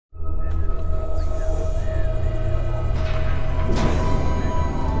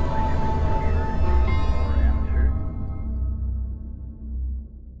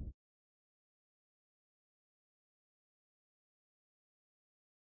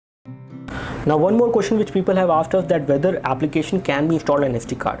Now one more question which people have asked us, that whether application can be installed on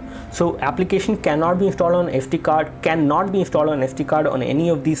SD card. So application cannot be installed on SD card, cannot be installed on SD card on any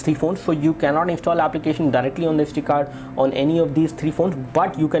of these three phones. So you cannot install application directly on the SD card on any of these three phones,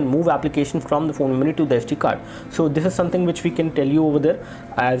 but you can move application from the phone memory to the SD card. So this is something which we can tell you over there,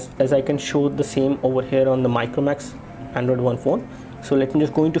 as I can show the same over here on the Micromax Android One phone. So let me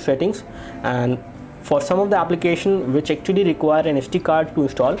just go into settings, and for some of the application which actually require an SD card to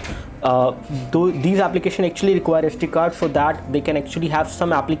install, these applications actually require SD card, so that they can actually have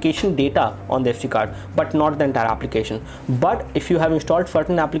some application data on the SD card, but not the entire application. But if you have installed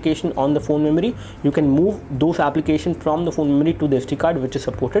certain application on the phone memory, you can move those applications from the phone memory to the SD card, which is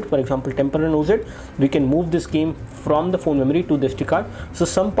supported. For example, Temple Run knows it. We can move this game from the phone memory to the SD card. So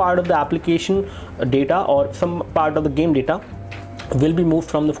some part of the application data or some part of the game data will be moved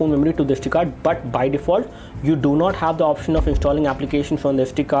from the phone memory to the SD card, but by default you do not have the option of installing applications on the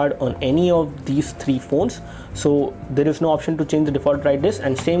SD card on any of these three phones. So there is no option to change the default write disk,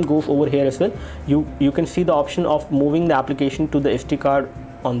 and same goes over here as well. You can see the option of moving the application to the SD card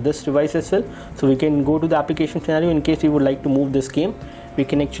on this device as well. So we can go to the application scenario. In case you would like to move this game, we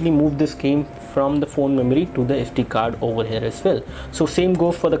can actually move this game from the phone memory to the SD card over here as well. So same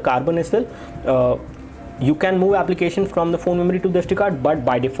goes for the Carbon as well. You can move application from the phone memory to the SD card, but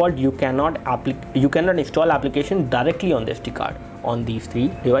by default you cannot install application directly on the SD card on these three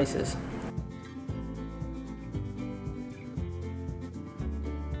devices.